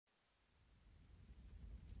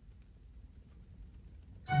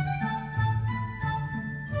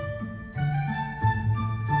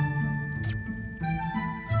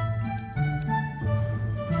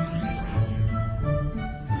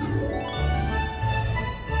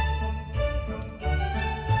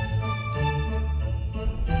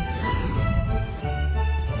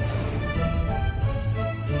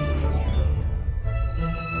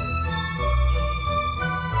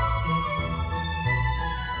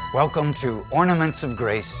Welcome to Ornaments of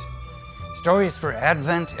Grace, stories for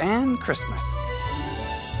Advent and Christmas.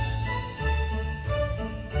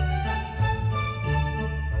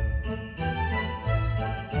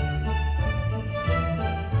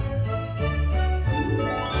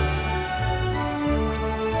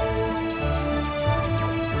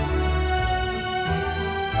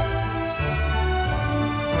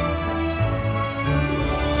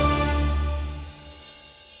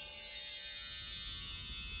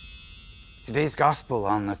 Today's Gospel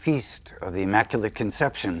on the Feast of the Immaculate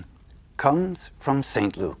Conception comes from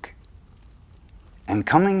St. Luke. And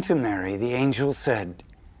coming to Mary, the angel said,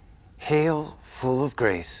 "Hail, full of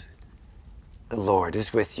grace, the Lord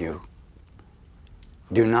is with you.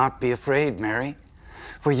 Do not be afraid, Mary,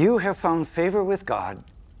 for you have found favor with God.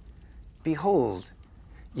 Behold,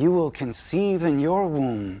 you will conceive in your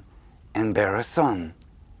womb and bear a son,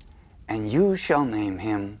 and you shall name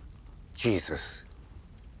him Jesus."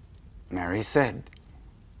 Mary said,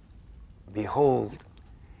 "Behold,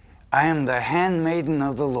 I am the handmaiden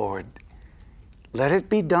of the Lord. Let it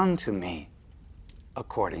be done to me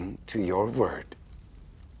according to your word."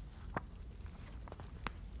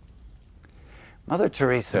 Mother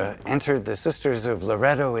Teresa entered the Sisters of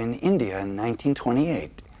Loreto in India in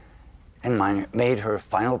 1928 and made her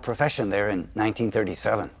final profession there in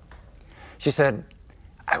 1937. She said,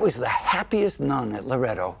 "I was the happiest nun at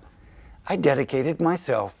Loreto. I dedicated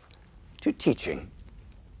myself to teaching."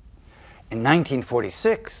 In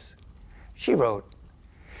 1946, she wrote,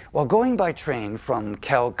 "While going by train from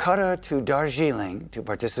Calcutta to Darjeeling to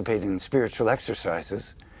participate in spiritual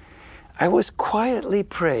exercises, I was quietly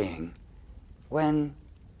praying when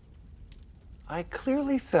I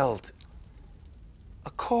clearly felt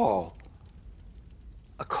a call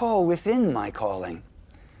within my calling.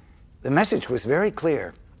 The message was very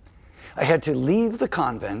clear. I had to leave the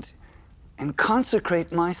convent and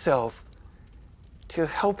consecrate myself to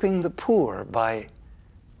helping the poor by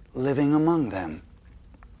living among them.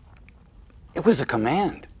 It was a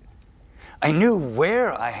command. I knew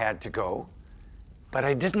where I had to go, but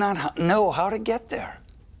I did not know how to get there."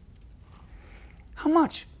 How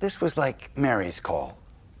much this was like Mary's call,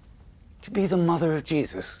 to be the mother of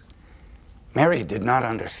Jesus. Mary did not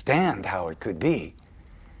understand how it could be,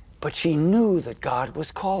 but she knew that God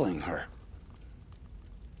was calling her.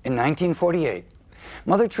 In 1948,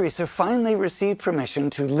 Mother Teresa finally received permission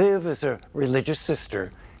to live as a religious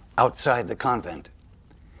sister outside the convent.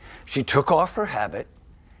 She took off her habit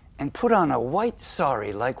and put on a white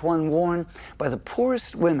sari like one worn by the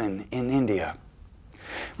poorest women in India.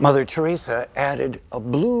 Mother Teresa added a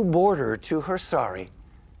blue border to her sari,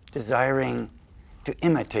 desiring to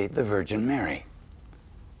imitate the Virgin Mary.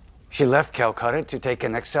 She left Calcutta to take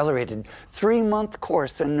an accelerated 3-month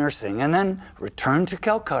course in nursing and then returned to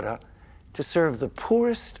Calcutta to serve the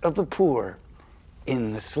poorest of the poor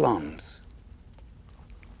in the slums.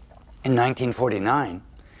 In 1949,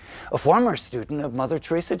 a former student of Mother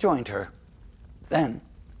Teresa joined her. Then,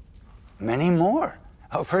 many more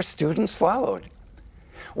of her students followed,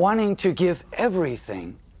 wanting to give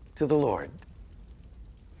everything to the Lord.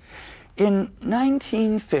 In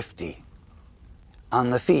 1950,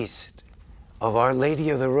 on the feast of Our Lady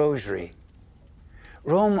of the Rosary,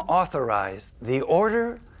 Rome authorized the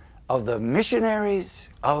Order of the Missionaries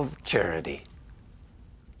of Charity.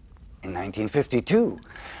 In 1952,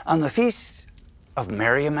 on the feast of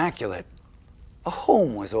Mary Immaculate, a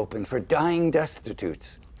home was opened for dying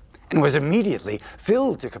destitutes and was immediately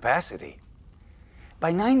filled to capacity.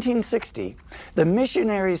 By 1960, the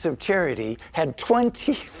Missionaries of Charity had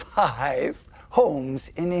 25 homes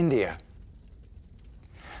in India.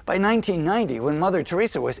 By 1990, when Mother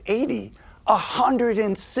Teresa was 80,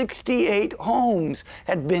 168 homes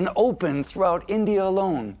had been opened throughout India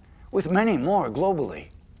alone, with many more globally.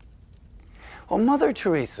 Well, Mother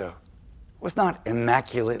Teresa was not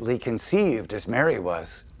immaculately conceived as Mary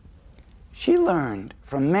was. She learned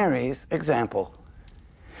from Mary's example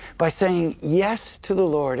by saying yes to the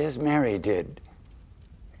Lord as Mary did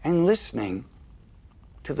and listening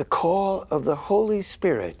to the call of the Holy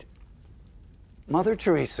Spirit. Mother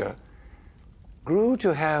Teresa grew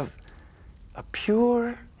to have a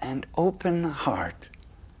pure and open heart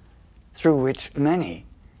through which many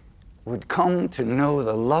would come to know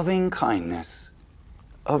the loving kindness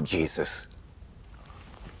of Jesus.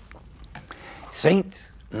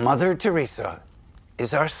 Saint Mother Teresa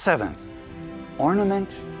is our 7th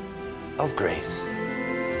ornament of grace.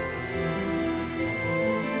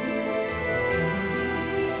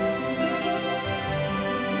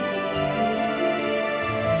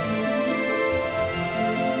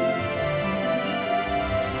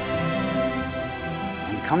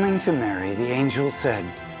 Coming to Mary, the angel said,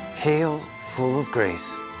 Hail, full of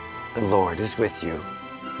grace, the Lord is with you.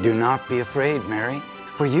 Do not be afraid, Mary,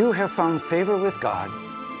 for you have found favor with God.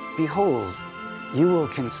 Behold, you will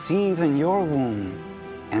conceive in your womb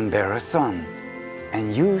and bear a son,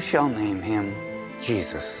 and you shall name him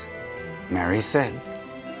Jesus. Mary said,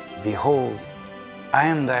 Behold, I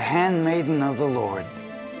am the handmaiden of the Lord.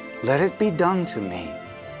 Let it be done to me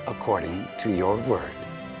according to your word.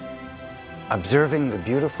 Observing the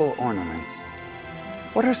beautiful ornaments,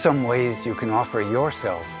 what are some ways you can offer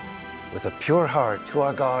yourself with a pure heart to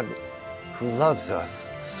our God who loves us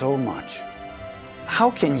so much?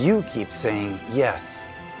 How can you keep saying yes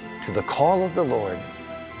to the call of the Lord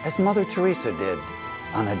as Mother Teresa did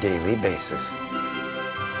on a daily basis?